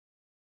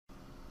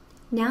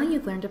Now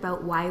you've learned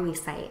about why we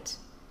cite.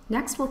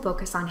 Next, we'll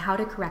focus on how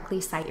to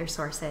correctly cite your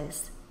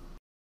sources.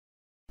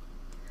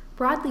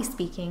 Broadly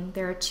speaking,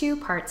 there are two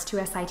parts to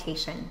a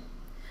citation.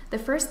 The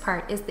first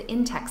part is the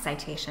in-text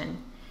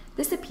citation.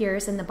 This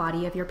appears in the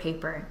body of your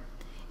paper.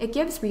 It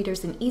gives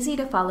readers an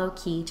easy-to-follow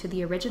key to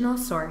the original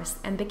source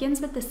and begins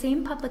with the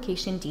same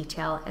publication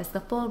detail as the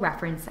full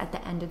reference at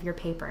the end of your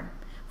paper.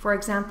 For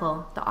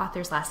example, the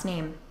author's last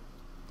name.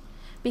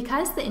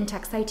 Because the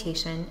in-text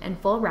citation and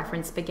full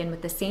reference begin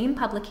with the same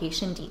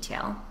publication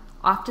detail,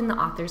 often the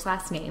author's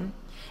last name,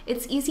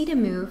 it's easy to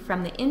move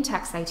from the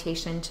in-text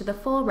citation to the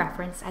full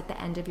reference at the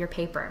end of your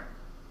paper.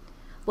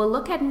 We'll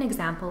look at an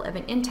example of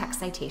an in-text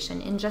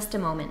citation in just a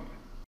moment.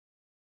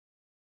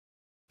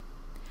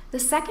 The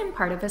second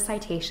part of a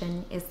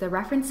citation is the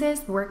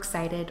references, works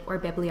cited, or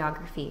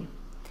bibliography.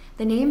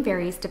 The name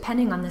varies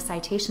depending on the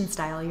citation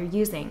style you're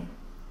using.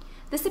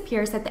 This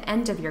appears at the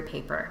end of your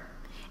paper.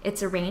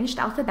 It's arranged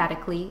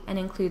alphabetically and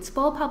includes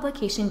full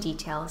publication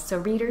details so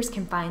readers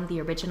can find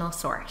the original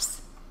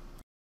source.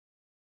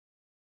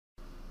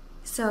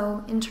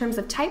 So, in terms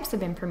of types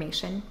of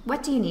information,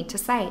 what do you need to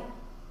cite?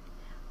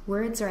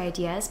 Words or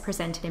ideas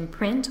presented in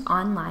print,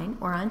 online,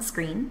 or on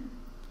screen.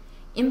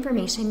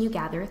 Information you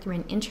gather through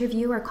an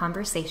interview or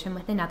conversation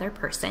with another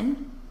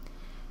person.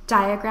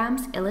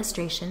 Diagrams,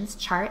 illustrations,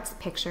 charts,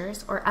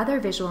 pictures, or other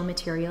visual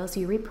materials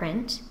you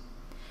reprint.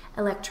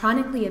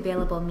 Electronically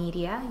available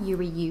media you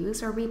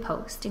reuse or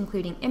repost,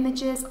 including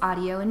images,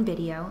 audio, and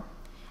video.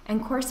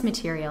 And course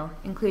material,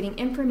 including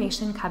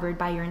information covered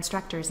by your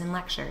instructors in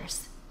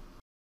lectures.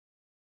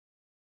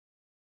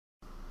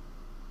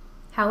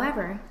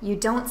 However, you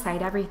don't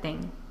cite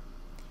everything.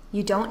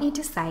 You don't need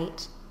to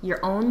cite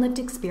your own lived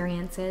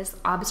experiences,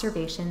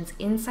 observations,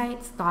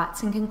 insights,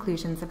 thoughts, and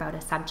conclusions about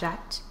a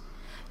subject,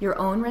 your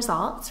own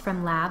results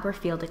from lab or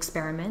field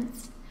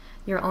experiments,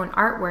 your own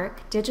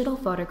artwork, digital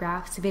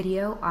photographs,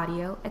 video,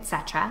 audio,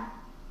 etc.,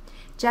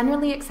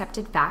 generally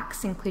accepted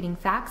facts, including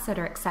facts that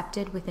are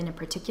accepted within a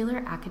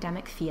particular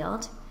academic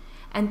field,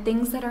 and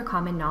things that are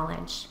common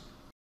knowledge.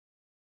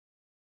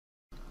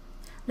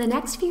 The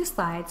next few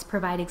slides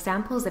provide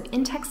examples of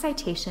in-text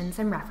citations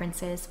and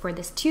references for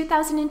this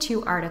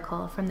 2002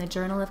 article from the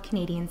Journal of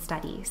Canadian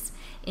Studies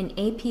in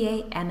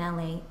APA,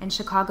 MLA, and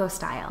Chicago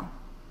style.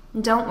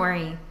 Don't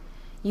worry,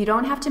 you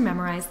don't have to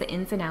memorize the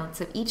ins and outs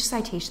of each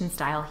citation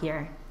style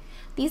here.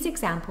 These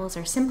examples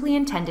are simply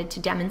intended to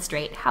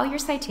demonstrate how your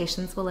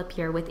citations will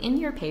appear within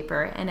your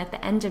paper and at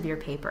the end of your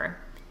paper.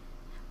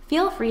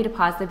 Feel free to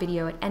pause the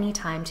video at any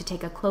time to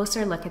take a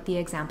closer look at the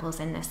examples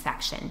in this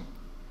section.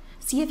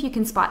 See if you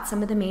can spot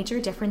some of the major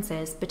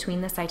differences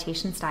between the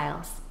citation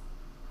styles.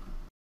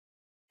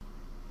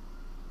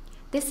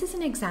 This is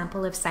an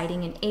example of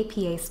citing in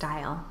APA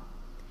style.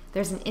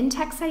 There's an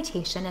in-text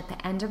citation at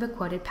the end of a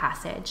quoted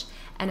passage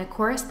and a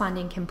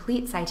corresponding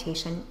complete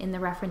citation in the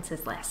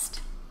references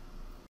list.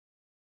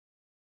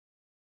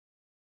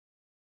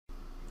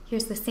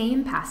 Here's the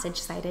same passage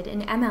cited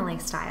in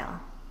MLA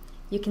style.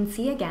 You can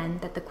see again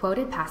that the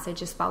quoted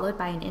passage is followed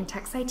by an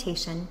in-text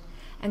citation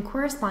and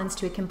corresponds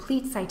to a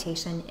complete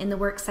citation in the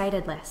works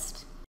cited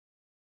list.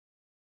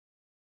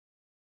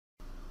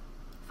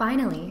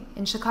 Finally,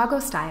 in Chicago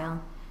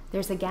style,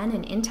 there's again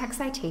an in-text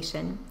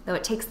citation, though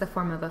it takes the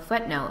form of a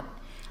footnote,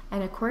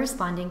 and a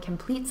corresponding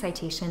complete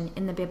citation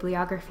in the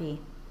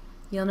bibliography.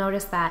 You'll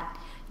notice that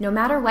no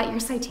matter what your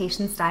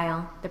citation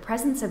style, the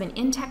presence of an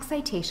in-text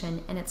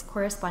citation and its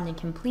corresponding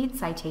complete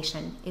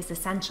citation is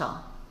essential.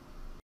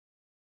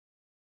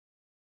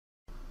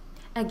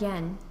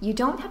 Again, you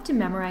don't have to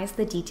memorize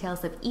the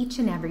details of each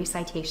and every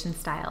citation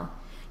style.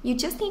 You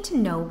just need to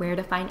know where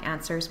to find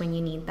answers when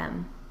you need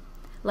them.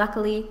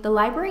 Luckily, the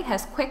library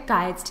has quick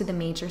guides to the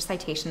major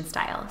citation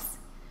styles.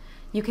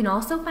 You can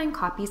also find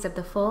copies of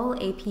the full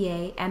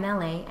APA,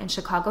 MLA, and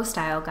Chicago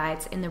style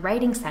guides in the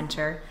Writing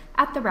Center,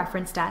 at the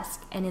reference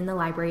desk, and in the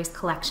library's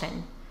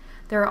collection.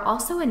 There are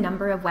also a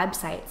number of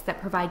websites that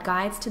provide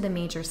guides to the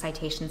major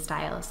citation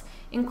styles,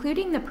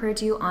 including the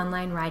Purdue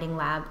Online Writing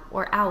Lab,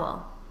 or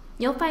OWL.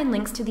 You'll find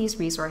links to these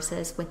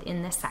resources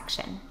within this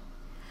section.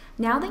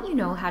 Now that you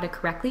know how to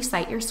correctly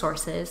cite your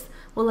sources,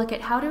 we'll look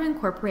at how to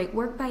incorporate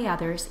work by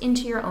others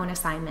into your own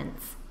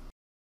assignments.